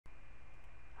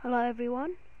Hello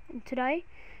everyone, and today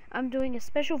I'm doing a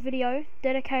special video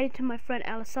dedicated to my friend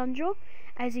Alessandro,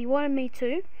 as he wanted me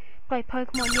to play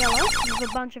Pokemon Yellow with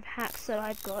a bunch of hacks that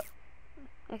I've got.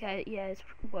 Okay, yeah, it's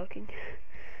working.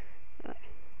 Right.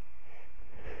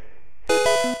 So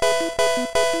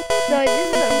this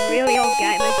is a really old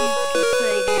game, as you can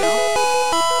see now.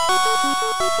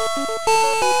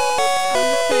 I'll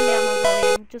just turn down the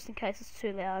volume just in case it's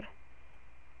too loud.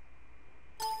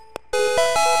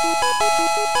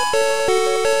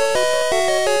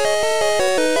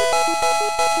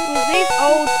 These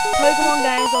old Pokemon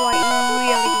games are like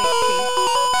really glitchy,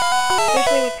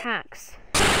 especially with hacks.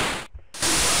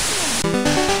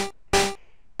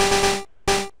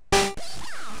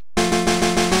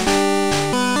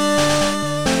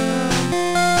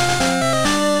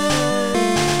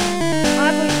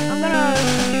 I'm gonna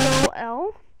control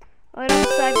L. I don't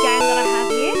save game that I have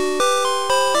here.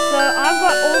 So I've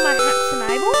got all my hacks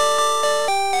enabled.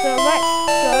 So let's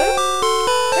go.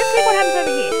 Let's see what happens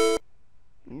over here.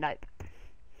 Nope.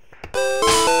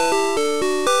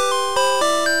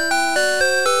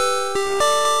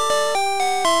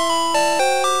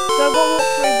 So I've got to walk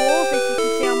through walls, as you can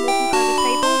see I'm walking over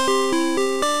people.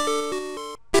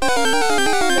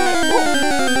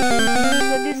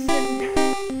 So this is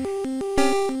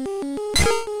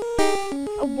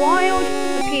a wild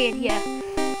appeared, yeah.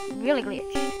 Really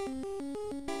glitch.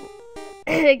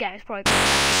 The game's probably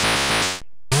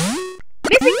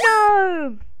missing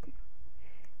gnome!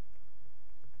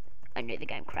 I knew the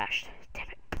game crashed. Damn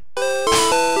it.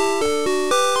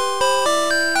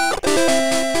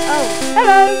 Oh,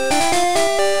 hello!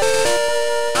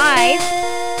 I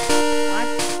want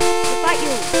to fight you.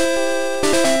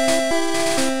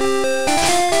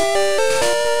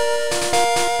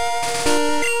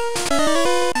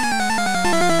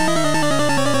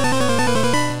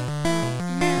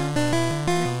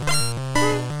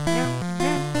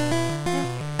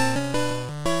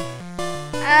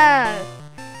 Oh,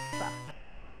 fuck.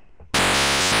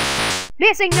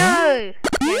 Missing no!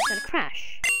 Yeah, it's gonna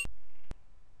crash.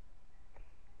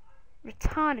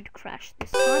 Retarded crash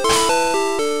this time.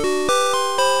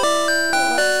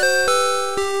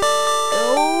 Go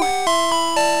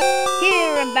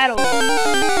here and battle.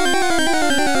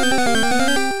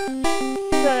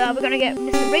 So we're gonna get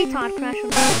Mr. Retard crash on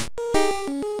that.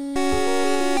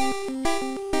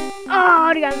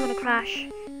 Oh, the guy's gonna crash.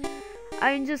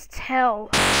 I can just tell.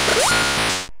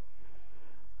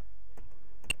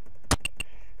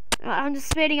 I'm just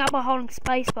speeding up by holding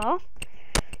spacebar.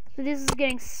 So this is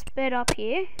getting sped up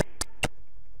here.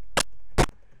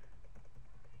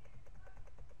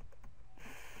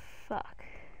 Fuck.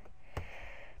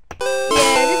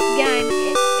 Yeah, this game,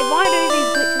 if I do these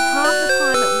glitches half the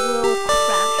time it will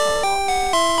crash a lot.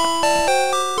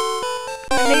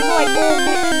 And these are like all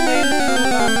glitch moves.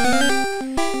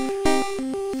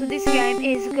 So this game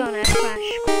is gonna crash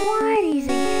quite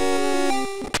easy.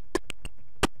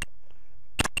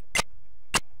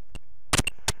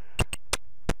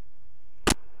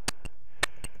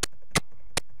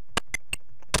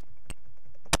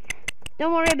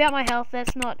 Don't worry about my health,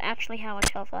 that's not actually how much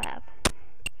health I have.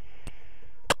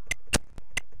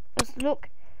 Just look.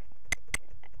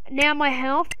 Now my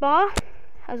health bar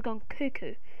has gone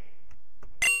cuckoo.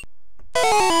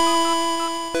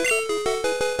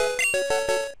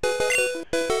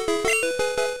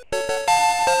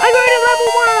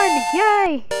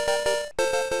 Yay!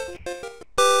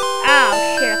 Oh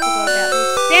shit, I forgot about this.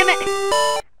 Damn it!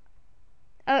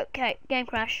 Okay, game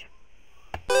crash.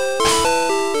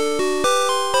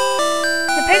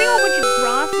 Depending on which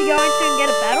grass you go into and get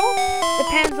a battle,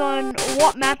 depends on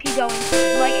what map you go into.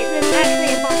 Like, there's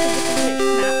actually a bunch of different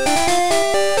maps.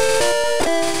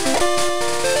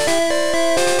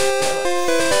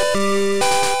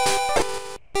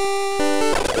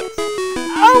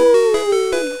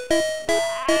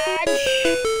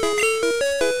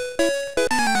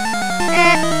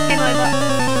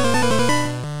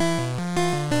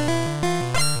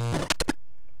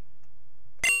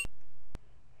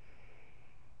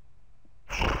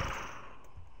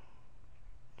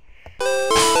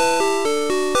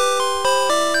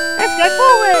 Let's go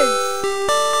forwards!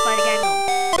 Play the game on.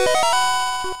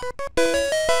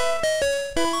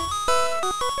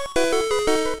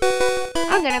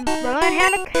 I'm gonna learn how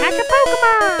to catch a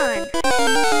Pokemon!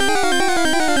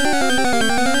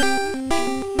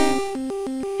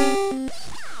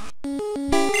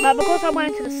 But because I went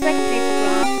into the second piece of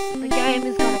grass, the game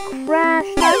is gonna crash.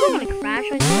 No, it's not gonna crash,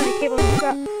 I'm just gonna keep on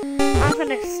I'm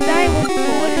gonna stay with the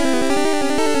board.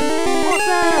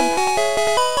 Awesome!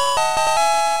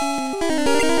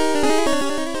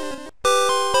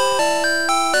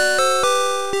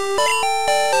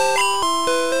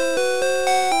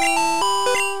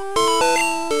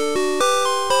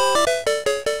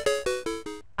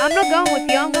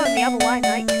 the other way,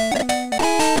 mate.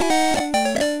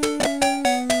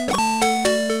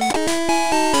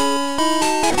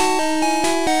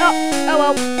 Oh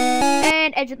well.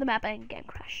 And edge of the map and game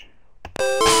crash.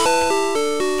 Let's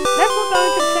not go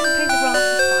into the second piece of grass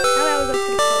this time. How about we go to the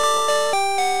first one?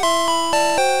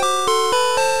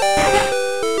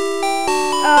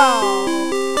 Oh,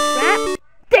 crap.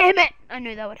 Damn it! I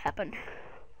knew that would happen.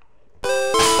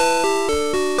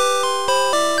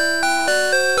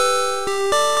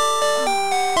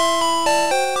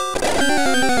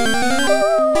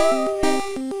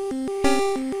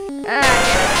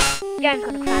 Game's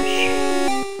gonna crash.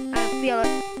 I feel it.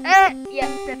 Yeah,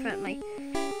 definitely.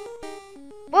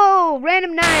 Whoa,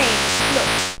 random name. Look,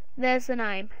 there's the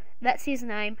name. That's his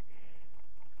name.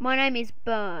 My name is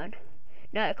Burn.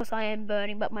 No, because I am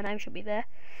burning, but my name should be there.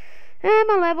 And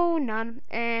my level, none.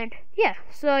 And yeah,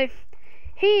 so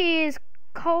he is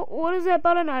cold. What is that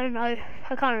button? I don't know.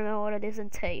 I can't remember what it is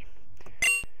in T.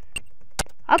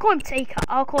 I'll call him Teacup.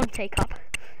 I'll call him Teacup.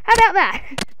 How about that?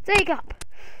 Teacup.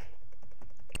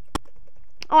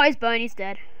 Oh, he's Burn. He's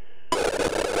dead.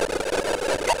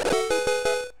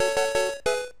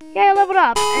 Yeah, I leveled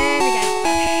up. And the game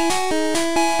crashed.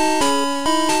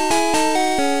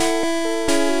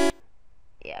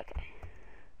 Yeah, okay.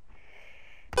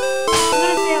 I'm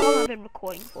gonna see how long I've been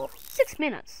recording for. 6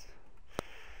 minutes.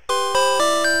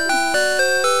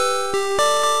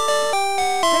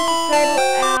 Let's disable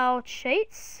our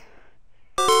cheats.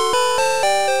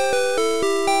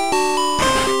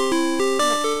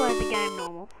 Let's play the game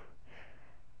normal.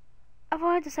 Have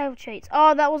I disabled cheats?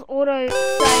 Oh, that was auto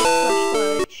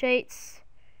save / cheats.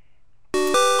 So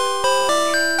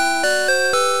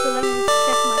let me just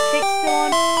check my cheats still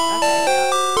on. Okay,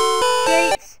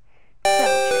 yeah. Cheats.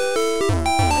 Disable cheats.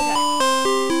 Okay.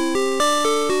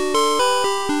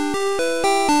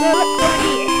 So let's go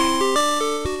here.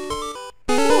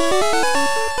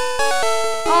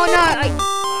 Oh no,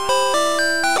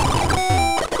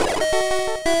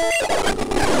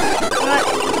 Right.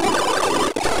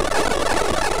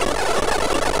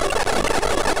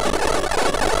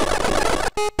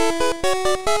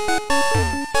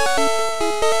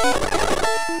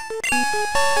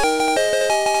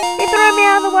 He threw me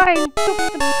out of the way and took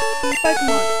the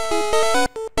Pokemon.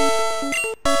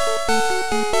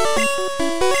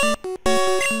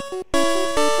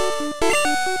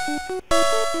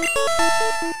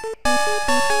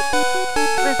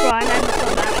 That's right, I made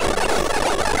myself bash.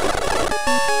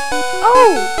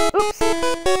 Oh! Oops.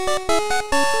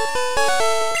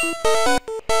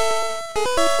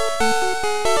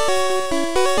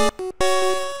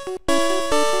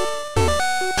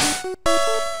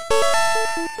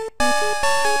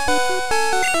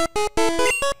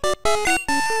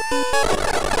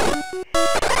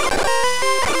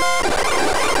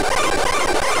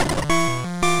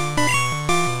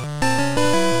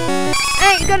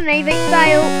 Hey, you got an EV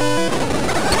fail.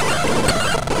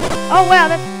 Oh wow,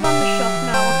 that's from the shop.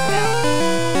 No, wow.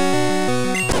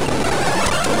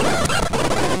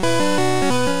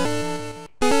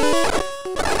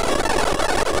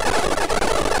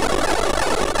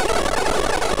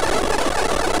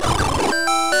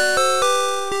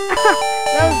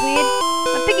 That was weird.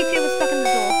 My Pikachu was stuck in the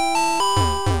door.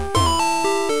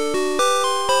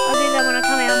 I'll do that when I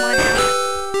come out of my house.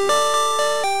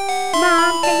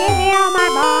 Mom, can you heal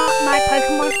my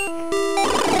Pokemon?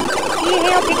 Can you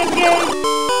heal Pikachu?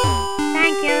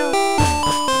 Thank you.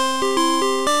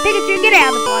 Pikachu, get out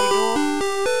of the bloody door.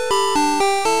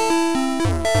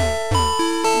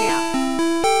 Now.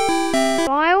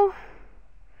 File.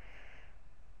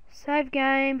 Save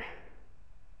game.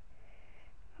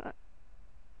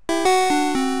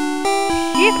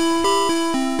 Shift.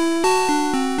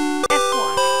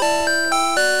 F1.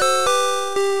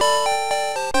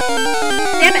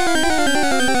 Damn it.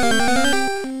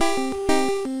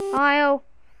 File.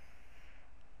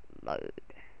 Load.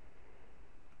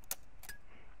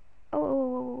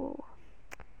 Oh.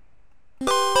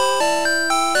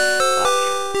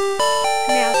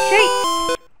 Now cheats.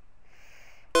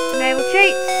 Enable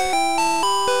cheats.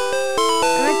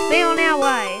 And let's be on our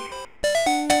way.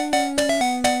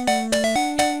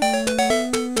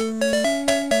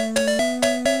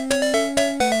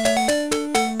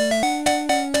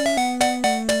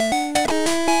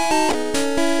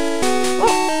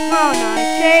 Oh no,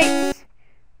 cheats.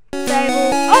 Disable.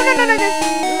 Oh no, just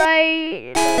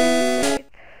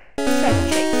disable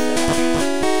cheats.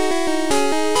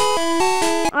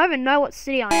 I don't even know what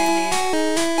city I am in.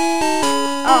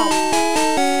 Oh.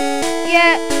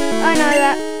 Yeah, I know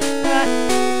that. Alright.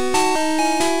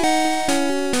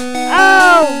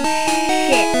 Oh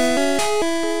shit.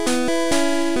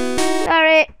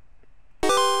 Sorry.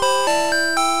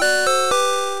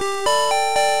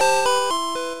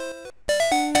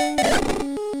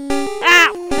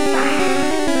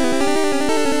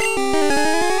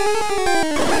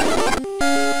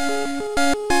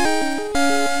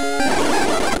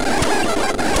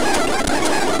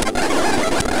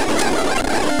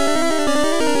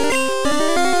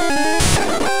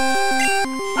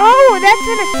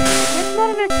 That's an attack. That's not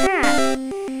an attack.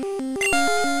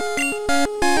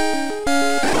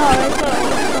 Oh, that's what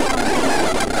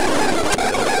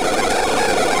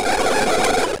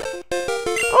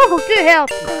Oh, 2 health.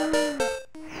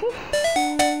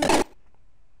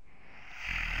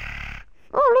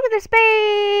 Oh, look at the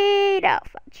speed. Oh,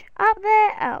 fudge. Up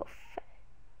there. Oh,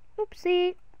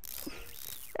 oopsie.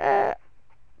 How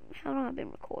long have I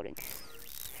been recording?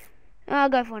 I'll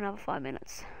go for another 5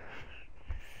 minutes.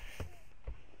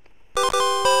 So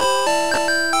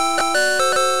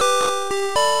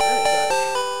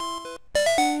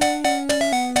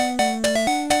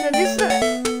this is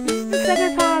the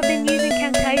second time I've been using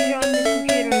Camtasia on this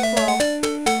computer as well.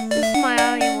 This is my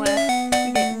Alienware, if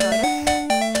you didn't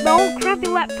notice. My old crappy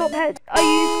laptop I use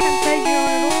Camtasia on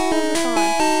it all the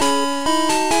time.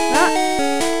 But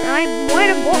I went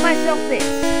and bought myself this.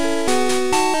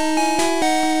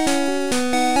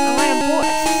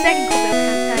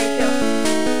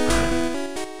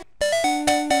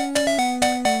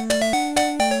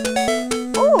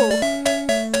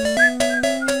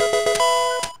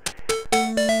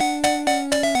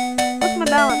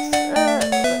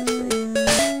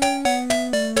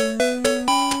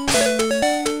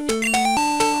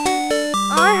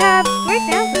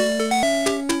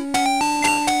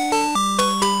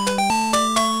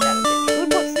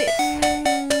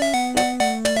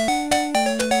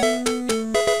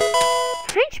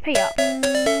 HP up.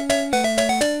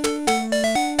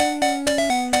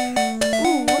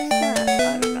 Ooh, what's that?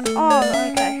 I don't know. Oh,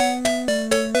 okay.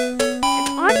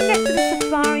 If I can get to the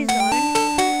Safari Zone,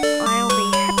 I'll be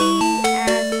happy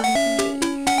as I can be.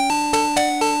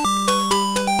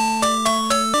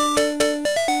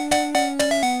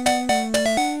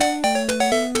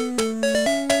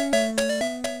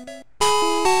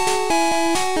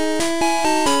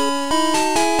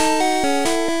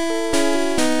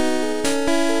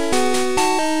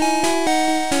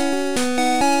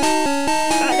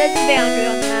 There's a boundary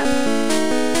on the map.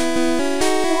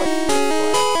 What's this way?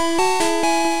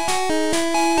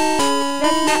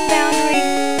 That's map boundary.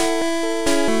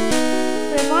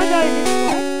 So if I go this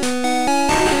way.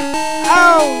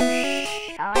 Oh,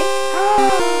 shite.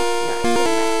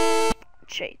 No,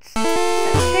 cheats.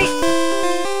 Cheats.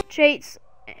 Cheats.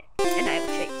 Enable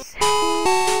cheats.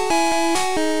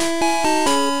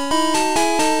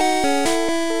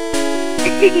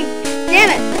 Damn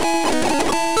it!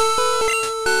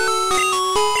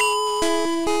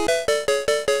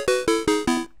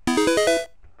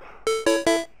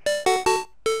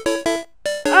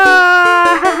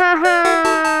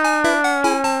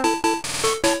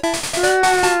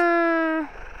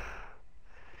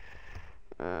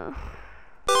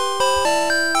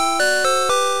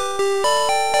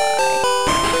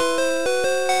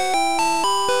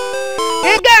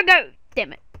 Go!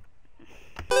 Damn it.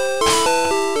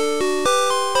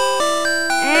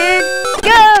 And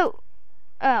go!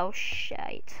 Oh,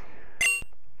 shite.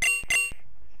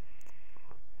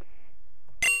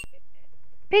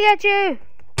 Pikachu!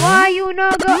 Why you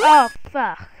not go? Oh,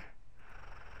 fuck.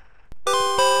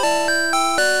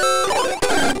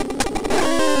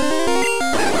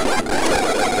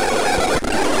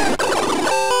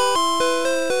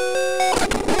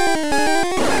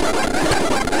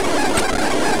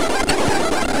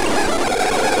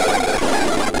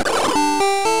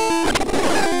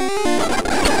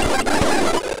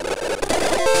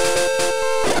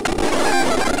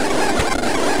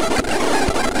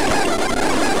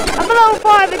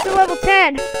 It's a level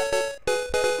 10.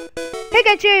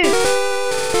 Pikachu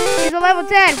is a level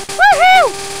 10. Woohoo!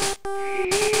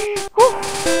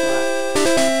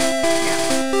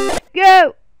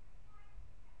 Go!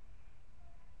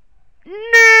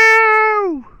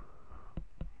 No!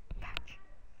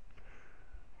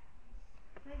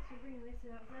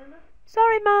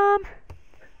 Sorry, Mom.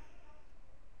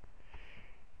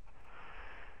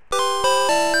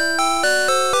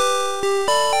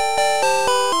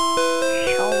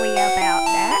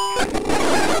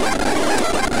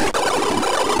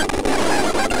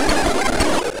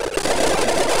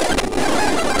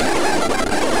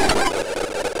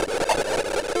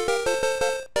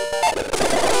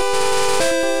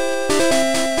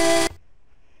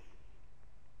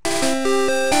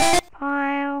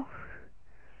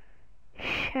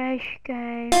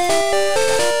 Game.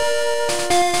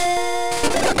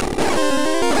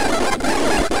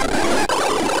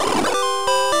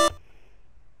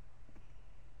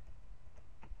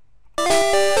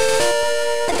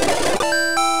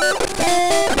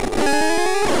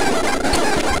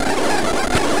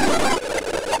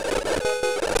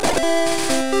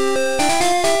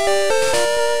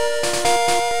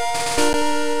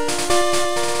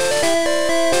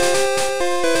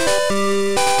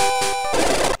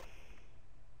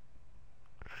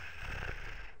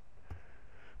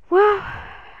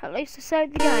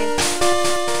 save the game.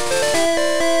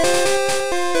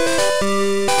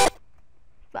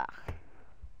 Fuck.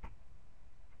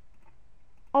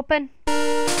 Open.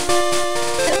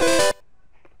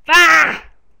 Ah!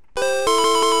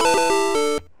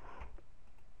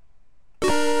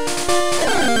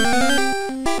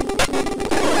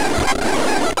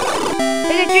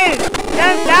 Look at you!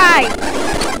 Don't die!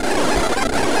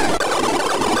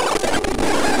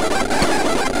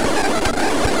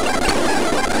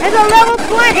 There's a level 20!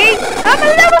 I'm a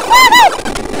level 5!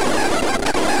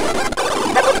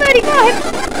 Level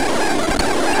 35!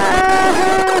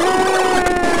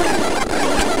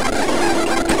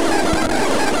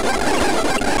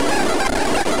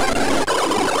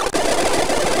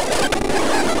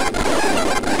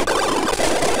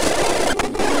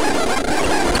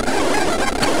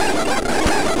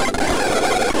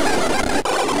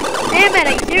 Damn it,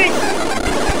 are you serious?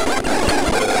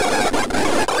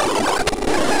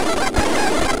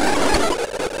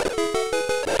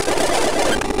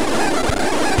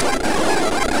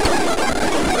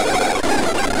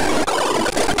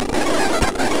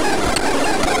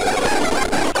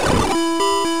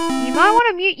 You might want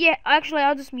to mute, yeah, actually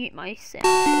I'll just mute my sound.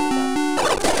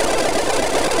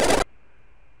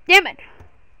 Damn it!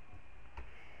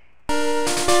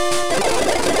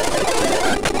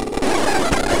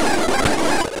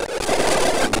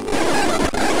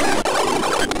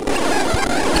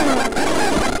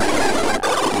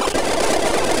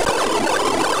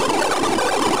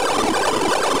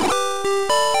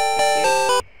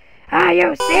 Are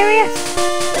you serious?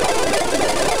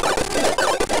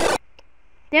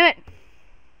 Damn it.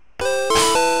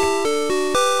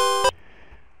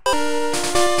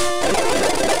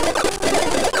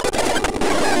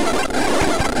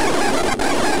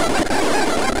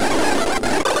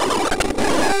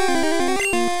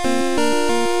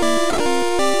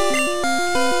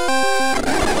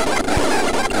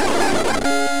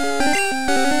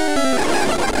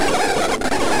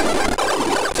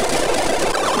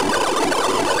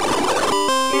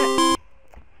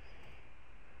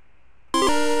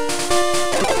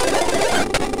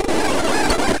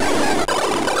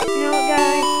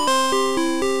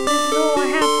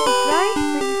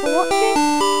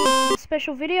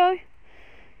 Special video.